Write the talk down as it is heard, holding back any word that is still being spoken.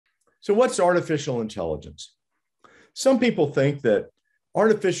So what's artificial intelligence? Some people think that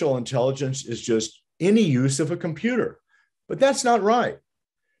artificial intelligence is just any use of a computer, but that's not right.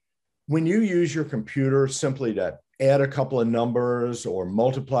 When you use your computer simply to add a couple of numbers or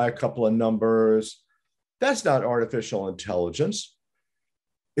multiply a couple of numbers, that's not artificial intelligence.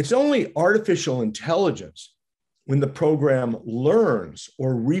 It's only artificial intelligence when the program learns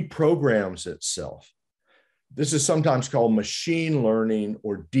or reprograms itself. This is sometimes called machine learning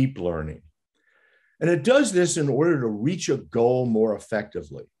or deep learning. And it does this in order to reach a goal more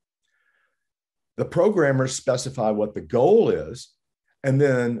effectively. The programmers specify what the goal is, and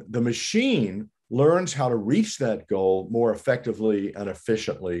then the machine learns how to reach that goal more effectively and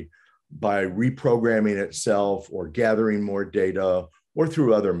efficiently by reprogramming itself or gathering more data or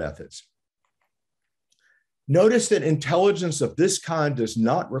through other methods. Notice that intelligence of this kind does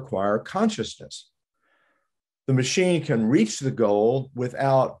not require consciousness. The machine can reach the goal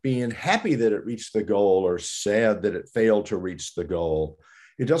without being happy that it reached the goal or sad that it failed to reach the goal.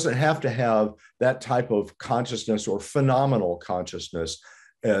 It doesn't have to have that type of consciousness or phenomenal consciousness,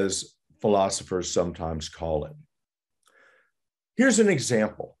 as philosophers sometimes call it. Here's an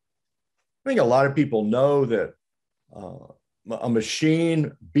example. I think a lot of people know that a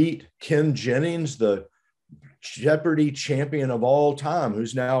machine beat Ken Jennings, the Jeopardy champion of all time,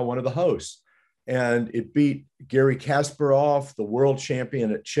 who's now one of the hosts. And it beat Gary Kasparov, the world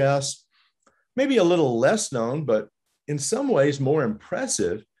champion at chess. Maybe a little less known, but in some ways more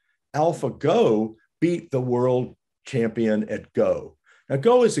impressive, AlphaGo beat the world champion at Go. Now,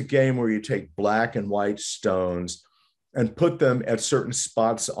 Go is a game where you take black and white stones and put them at certain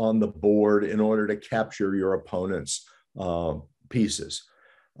spots on the board in order to capture your opponent's pieces.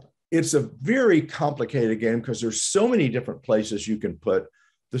 It's a very complicated game because there's so many different places you can put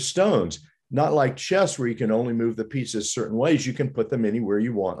the stones. Not like chess, where you can only move the pieces certain ways. You can put them anywhere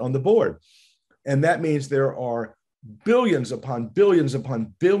you want on the board. And that means there are billions upon billions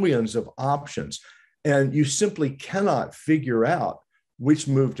upon billions of options. And you simply cannot figure out which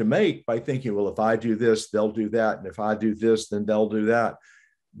move to make by thinking, well, if I do this, they'll do that. And if I do this, then they'll do that.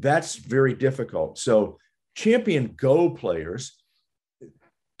 That's very difficult. So champion Go players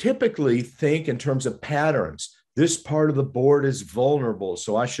typically think in terms of patterns. This part of the board is vulnerable,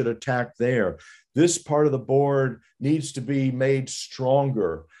 so I should attack there. This part of the board needs to be made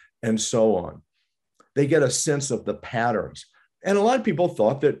stronger, and so on. They get a sense of the patterns. And a lot of people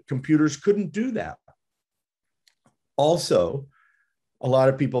thought that computers couldn't do that. Also, a lot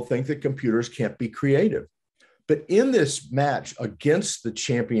of people think that computers can't be creative. But in this match against the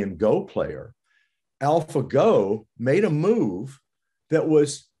champion Go player, AlphaGo made a move that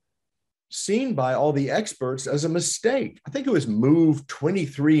was seen by all the experts as a mistake. I think it was move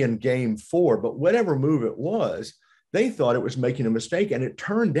 23 in game 4, but whatever move it was, they thought it was making a mistake. And it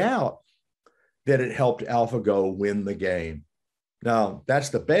turned out that it helped AlphaGo win the game. Now, that's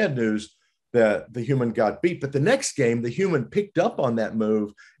the bad news, that the human got beat. But the next game, the human picked up on that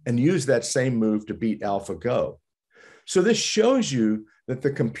move and used that same move to beat AlphaGo. So this shows you that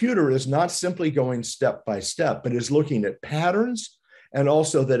the computer is not simply going step by step, but is looking at patterns, and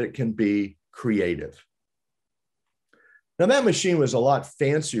also that it can be creative. Now, that machine was a lot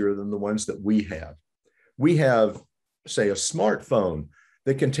fancier than the ones that we have. We have, say, a smartphone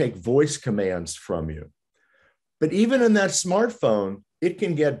that can take voice commands from you. But even in that smartphone, it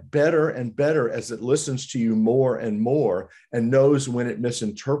can get better and better as it listens to you more and more and knows when it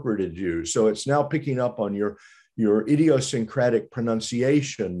misinterpreted you. So it's now picking up on your idiosyncratic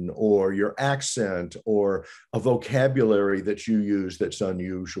pronunciation or your accent or a vocabulary that you use that's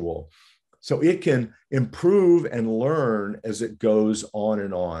unusual. So it can improve and learn as it goes on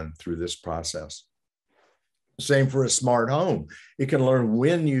and on through this process. Same for a smart home. It can learn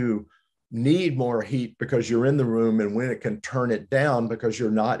when you need more heat because you're in the room and when it can turn it down because you're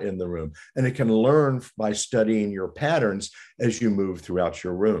not in the room. And it can learn by studying your patterns as you move throughout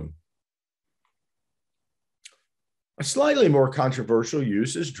your room. A slightly more controversial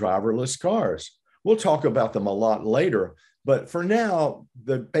use is driverless cars. We'll talk about them a lot later, but for now,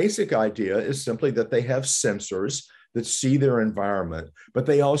 the basic idea is simply that they have sensors that see their environment, but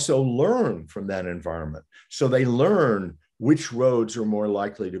they also learn from that environment. So they learn which roads are more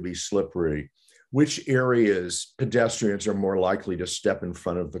likely to be slippery, which areas pedestrians are more likely to step in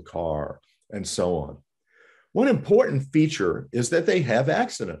front of the car, and so on. One important feature is that they have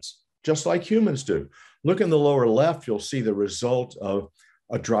accidents, just like humans do. Look in the lower left, you'll see the result of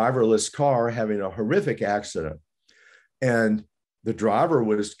a driverless car having a horrific accident. And the driver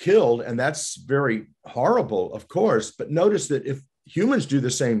was killed, and that's very horrible, of course. But notice that if humans do the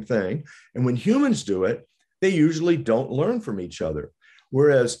same thing, and when humans do it, they usually don't learn from each other.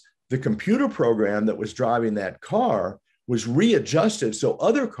 Whereas the computer program that was driving that car was readjusted so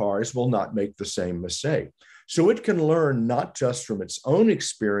other cars will not make the same mistake. So it can learn not just from its own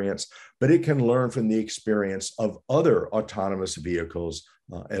experience, but it can learn from the experience of other autonomous vehicles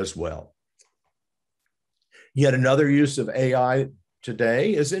as well. Yet another use of AI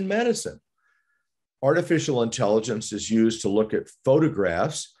today is in medicine. Artificial intelligence is used to look at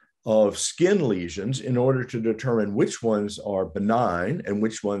photographs of skin lesions in order to determine which ones are benign and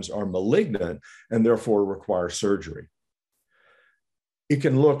which ones are malignant and therefore require surgery. It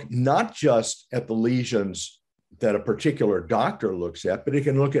can look not just at the lesions that a particular doctor looks at, but it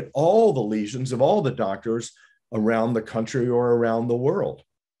can look at all the lesions of all the doctors around the country or around the world.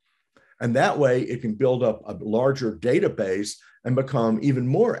 And that way it can build up a larger database and become even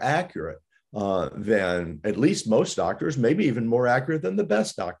more accurate than at least most doctors, maybe even more accurate than the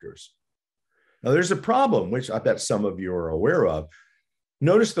best doctors. Now, there's a problem, which I bet some of you are aware of.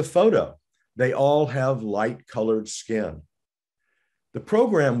 Notice the photo. They all have light-colored skin. The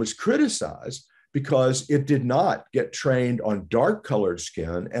program was criticized because it did not get trained on dark-colored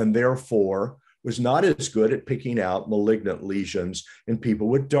skin and therefore was not as good at picking out malignant lesions in people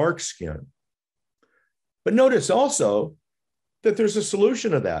with dark skin. But notice also that there's a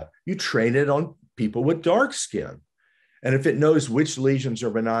solution to that. You train it on people with dark skin. And if it knows which lesions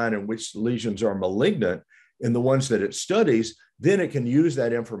are benign and which lesions are malignant in the ones that it studies, then it can use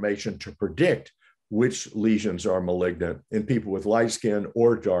that information to predict which lesions are malignant in people with light skin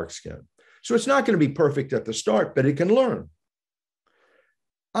or dark skin. So it's not going to be perfect at the start, but it can learn.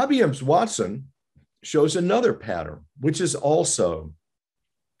 IBM's Watson shows another pattern, which is also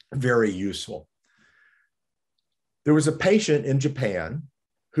very useful. There was a patient in Japan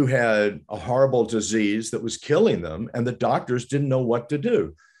who had a horrible disease that was killing them, and the doctors didn't know what to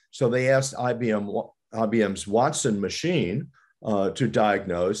do. So they asked IBM's Watson machine to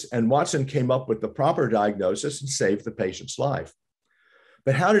diagnose, and Watson came up with the proper diagnosis and saved the patient's life.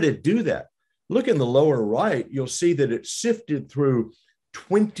 But how did it do that? Look in the lower right, you'll see that it sifted through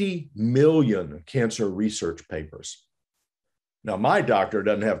 20 million cancer research papers. Now, my doctor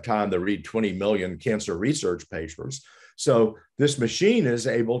doesn't have time to read 20 million cancer research papers. So this machine is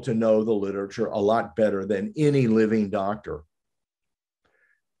able to know the literature a lot better than any living doctor.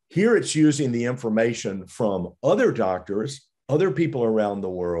 Here it's using the information from other doctors, other people around the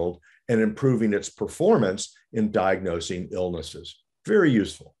world, and improving its performance in diagnosing illnesses. Very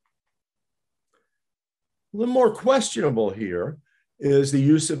useful. The more questionable here is the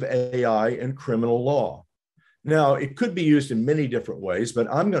use of AI in criminal law. Now, it could be used in many different ways,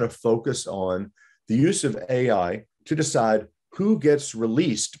 but I'm going to focus on the use of AI to decide who gets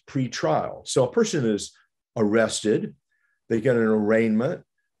released pre-trial. So a person is arrested, they get an arraignment,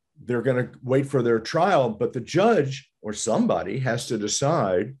 they're going to wait for their trial, but the judge or somebody has to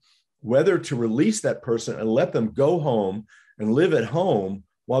decide whether to release that person and let them go home and live at home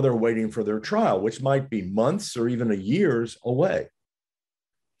while they're waiting for their trial, which might be months or even years away.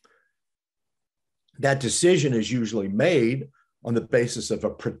 That decision is usually made on the basis of a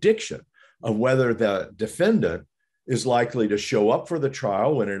prediction of whether the defendant is likely to show up for the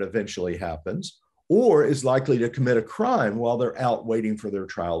trial when it eventually happens, or is likely to commit a crime while they're out waiting for their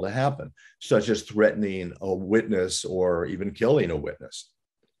trial to happen, such as threatening a witness or even killing a witness.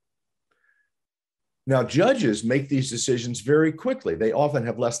 Now, judges make these decisions very quickly. They often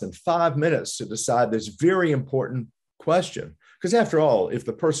have less than 5 minutes to decide this very important question. Because after all, if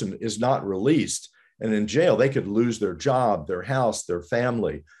the person is not released and in jail, they could lose their job, their house, their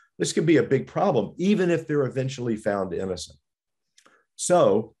family. This could be a big problem, even if they're eventually found innocent.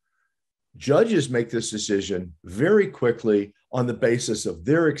 So judges make this decision very quickly on the basis of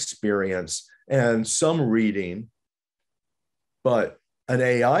their experience and some reading, but an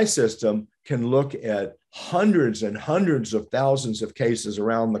AI system can look at hundreds and hundreds of thousands of cases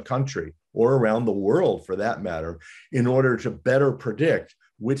around the country or around the world for that matter, in order to better predict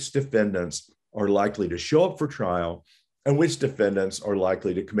which defendants are likely to show up for trial and which defendants are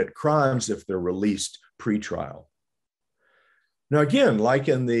likely to commit crimes if they're released pre-trial. Now, again, like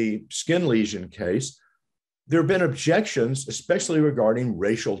in the skin lesion case, there have been objections, especially regarding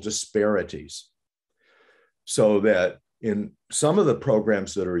racial disparities. So that in some of the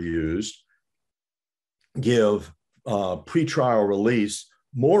programs that are used, give pre-trial release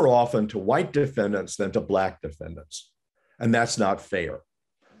more often to white defendants than to Black defendants. And that's not fair.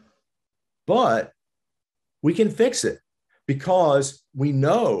 But we can fix it because we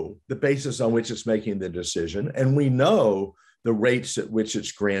know the basis on which it's making the decision, and we know the rates at which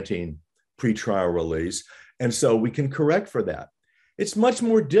it's granting pretrial release. And so we can correct for that. It's much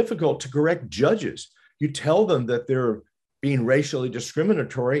more difficult to correct judges. You tell them that they're being racially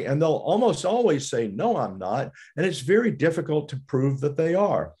discriminatory, and they'll almost always say, no, I'm not. And it's very difficult to prove that they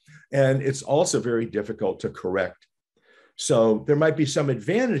are. And it's also very difficult to correct. So there might be some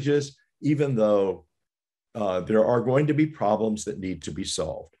advantages, even though there are going to be problems that need to be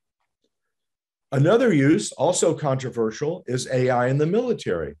solved. Another use, also controversial, is AI in the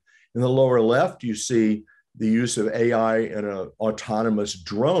military. In the lower left, you see the use of AI in an autonomous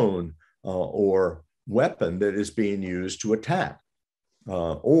drone or weapon that is being used to attack,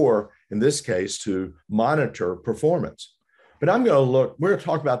 or in this case, to monitor performance. But we're going to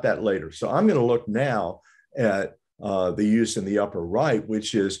talk about that later. So I'm going to look now at the use in the upper right,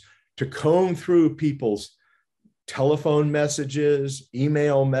 which is to comb through people's telephone messages,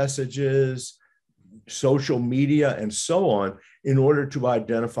 email messages, social media, and so on, in order to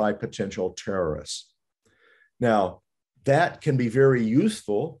identify potential terrorists. Now, that can be very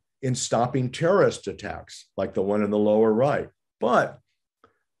useful in stopping terrorist attacks, like the one in the lower right, but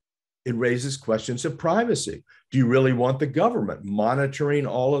it raises questions of privacy. Do you really want the government monitoring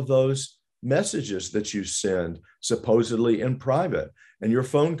all of those messages that you send, supposedly in private, and your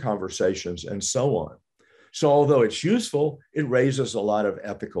phone conversations, and so on? So although it's useful, it raises a lot of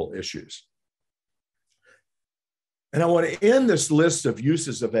ethical issues. And I want to end this list of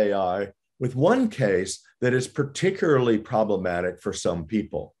uses of AI with one case that is particularly problematic for some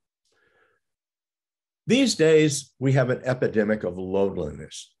people. These days, we have an epidemic of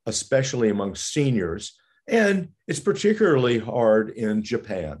loneliness, especially among seniors, and it's particularly hard in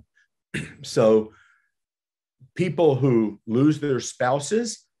Japan. So people who lose their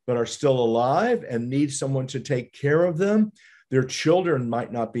spouses but are still alive and need someone to take care of them, their children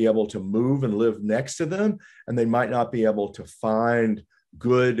might not be able to move and live next to them, and they might not be able to find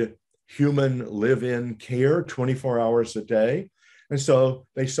good human live-in care 24 hours a day. And so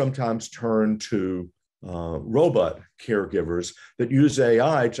they sometimes turn to robot caregivers that use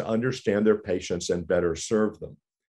AI to understand their patients and better serve them.